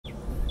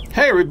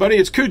Hey everybody,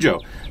 it's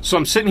Cujo. So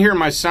I'm sitting here in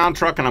my sound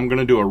truck and I'm going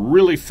to do a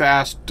really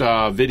fast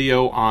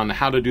video on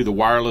how to do the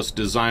Wireless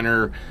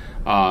Designer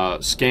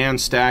scan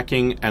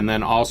stacking, and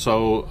then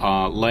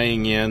also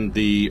laying in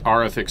the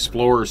RF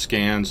Explorer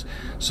scans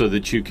so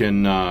that you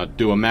can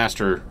do a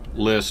master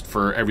list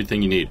for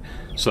everything you need.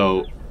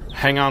 So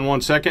hang on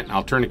one second,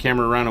 I'll turn the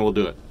camera around and we'll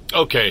do it.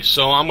 Okay,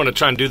 so I'm going to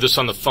try and do this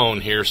on the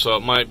phone here, so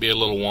it might be a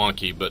little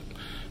wonky, but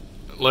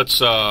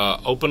let's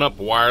open up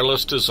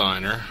Wireless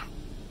Designer.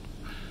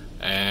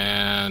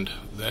 And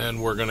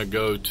then we're going to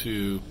go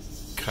to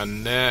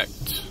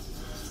connect,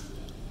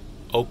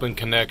 open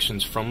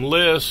connections from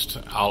list.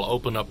 I'll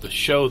open up the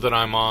show that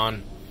I'm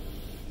on,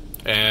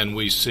 and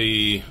we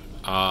see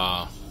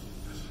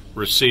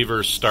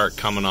receivers start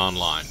coming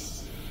online.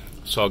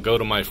 So I'll go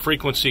to my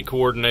frequency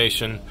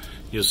coordination.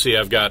 You'll see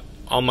I've got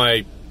all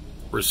my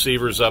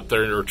receivers up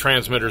there, or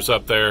transmitters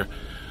up there.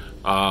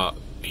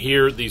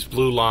 Here, these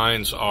blue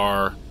lines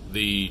are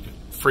the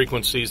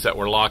frequencies that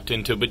we're locked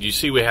into, but you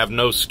see we have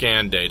no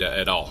scan data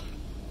at all.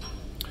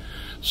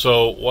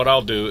 So what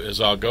I'll do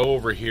is I'll go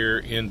over here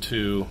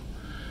into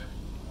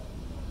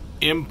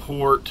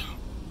import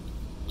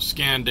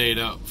scan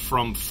data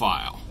from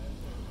file,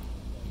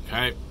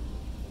 okay,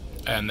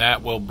 and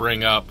that will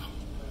bring up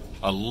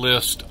a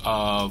list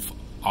of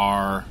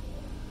our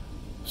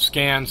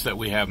scans that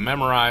we have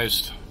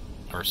memorized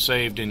or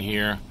saved in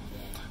here.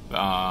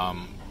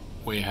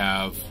 We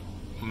have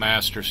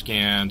master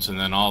scans and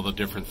then all the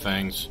different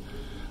things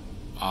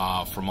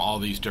from all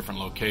these different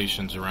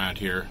locations around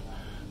here.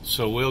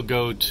 So we'll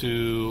go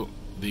to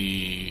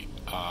the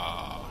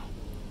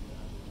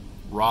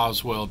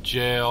Roswell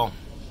jail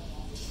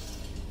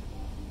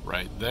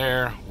right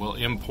there. We'll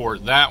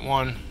import that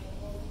one,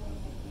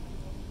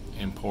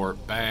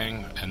 import,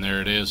 bang, and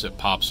there it is, it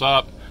pops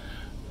up.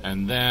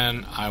 And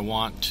then I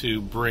want to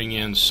bring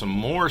in some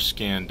more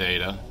scan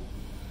data,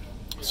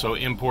 so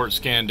import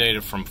scan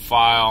data from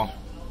file.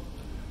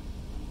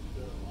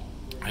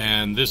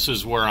 And this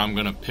is where I'm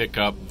going to pick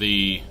up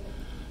the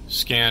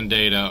scan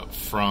data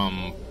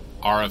from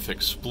RF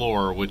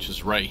Explorer, which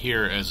is right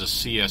here as a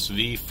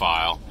CSV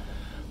file.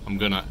 I'm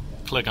going to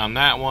click on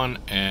that one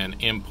and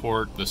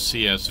import the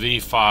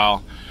CSV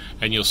file,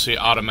 and you'll see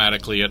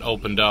automatically it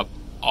opened up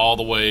all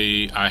the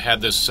way. I had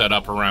this set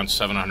up around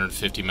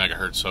 750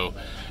 megahertz, so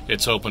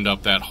it's opened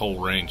up that whole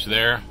range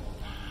there.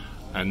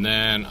 And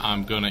then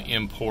I'm going to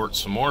import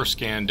some more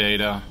scan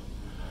data.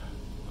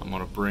 I'm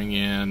going to bring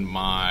in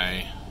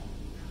my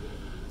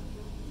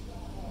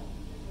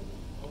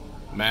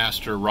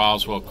master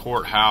Roswell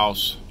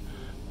Courthouse,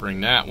 bring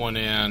that one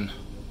in,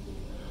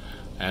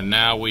 and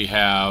now we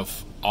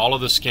have all of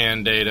the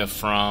scan data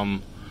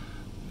from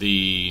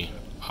the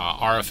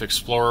RF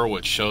Explorer,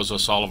 which shows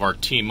us all of our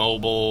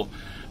T-Mobile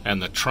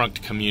and the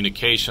trunked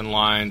communication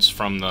lines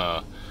from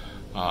the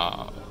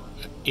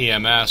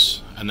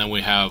EMS, and then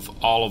we have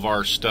all of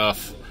our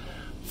stuff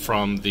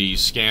from the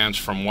scans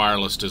from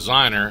Wireless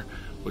Designer,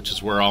 which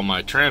is where all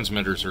my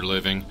transmitters are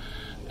living.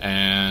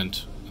 And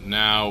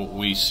now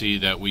we see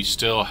that we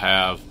still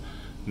have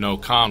no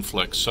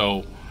conflict.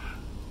 So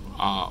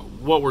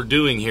what we're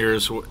doing here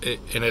is,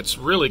 and it's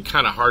really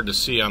kind of hard to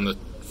see on the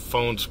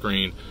phone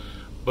screen,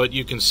 but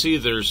you can see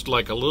there's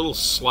like a little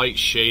slight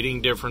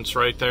shading difference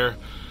right there,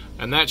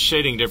 and that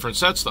shading difference,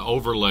 that's the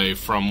overlay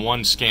from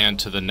one scan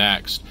to the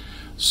next.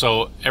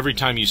 So every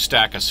time you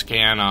stack a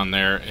scan on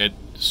there, it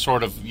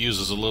sort of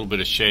uses a little bit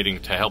of shading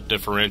to help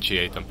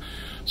differentiate them.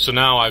 So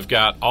now I've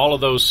got all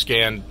of those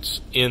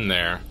scans in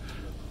there,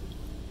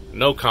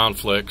 no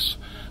conflicts,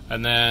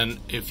 and then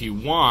if you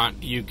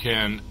want, you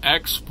can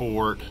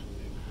export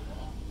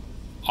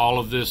all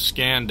of this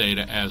scan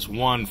data as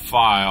one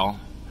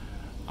file.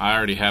 I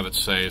already have it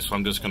saved, so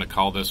I'm just going to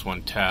call this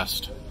one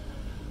test,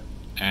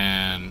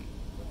 and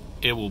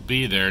it will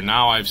be there.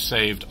 Now I've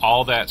saved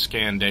all that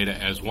scan data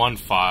as one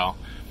file,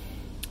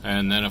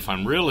 and then if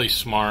I'm really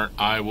smart,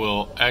 I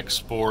will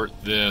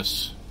export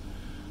this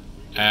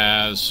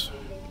as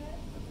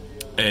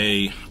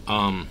a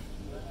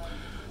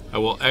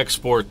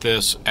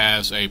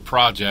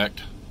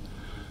project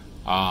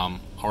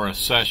or a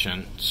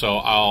session. So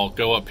I'll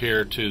go up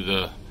here to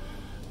the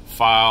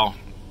file,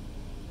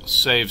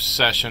 save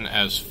session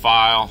as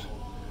file,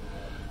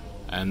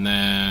 and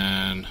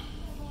then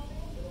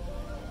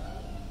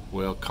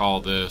we'll call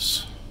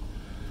this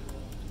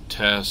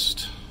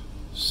test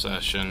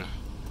session,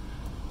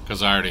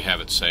 because I already have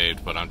it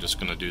saved, but I'm just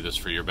going to do this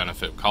for your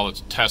benefit. Call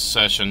it test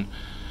session,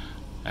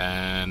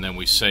 and then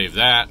we save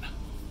that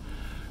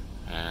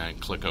and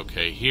click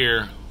OK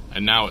here,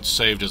 and now it's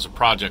saved as a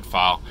project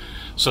file.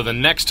 So the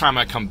next time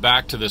I come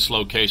back to this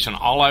location,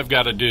 all I've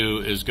got to do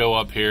is go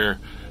up here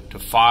to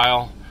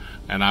file,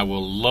 and I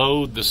will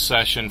load the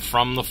session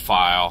from the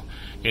file,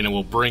 and it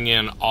will bring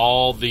in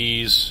all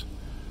these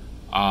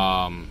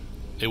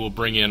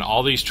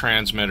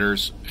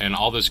transmitters and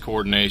all this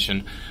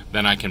coordination.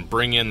 Then I can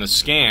bring in the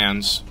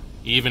scans,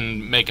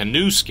 even make a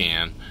new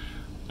scan,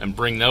 and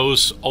bring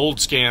those old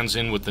scans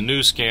in with the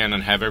new scan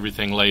and have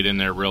everything laid in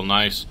there real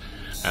nice.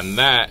 And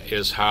that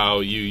is how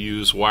you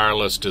use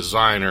Wireless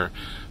Designer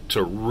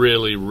to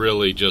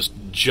really just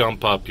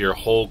jump up your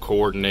whole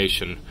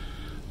coordination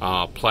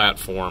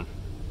platform,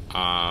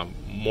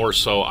 more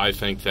so I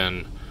think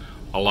than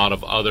a lot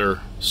of other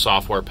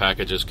software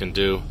packages can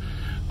do.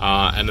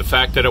 And the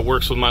fact that it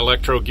works with my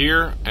Electro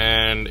gear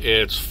and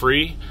it's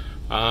free,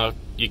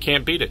 you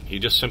can't beat it. You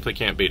just simply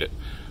can't beat it.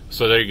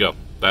 So there you go.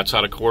 That's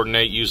how to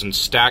coordinate using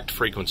stacked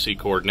frequency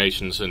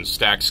coordinations and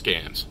stacked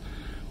scans.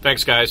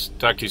 Thanks, guys.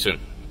 Talk to you soon.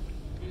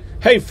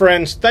 Hey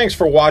friends, thanks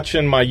for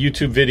watching my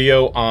YouTube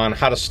video on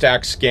how to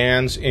stack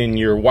scans in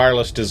your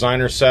Wireless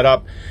Designer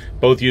setup,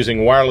 both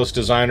using Wireless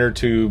Designer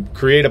to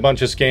create a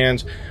bunch of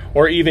scans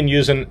or even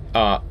using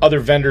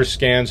other vendor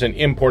scans and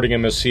importing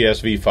them as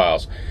CSV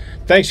files.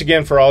 Thanks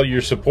again for all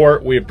your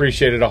support. We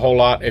appreciate it a whole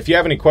lot. If you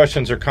have any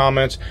questions or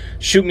comments,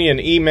 shoot me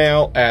an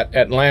email at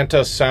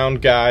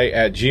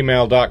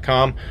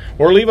AtlantaSoundGuy@gmail.com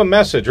or leave a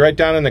message right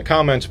down in the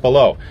comments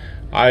below.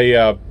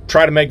 I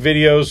try to make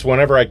videos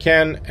whenever I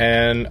can,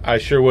 and I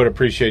sure would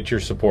appreciate your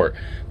support.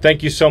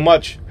 Thank you so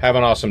much. Have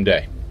an awesome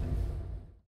day.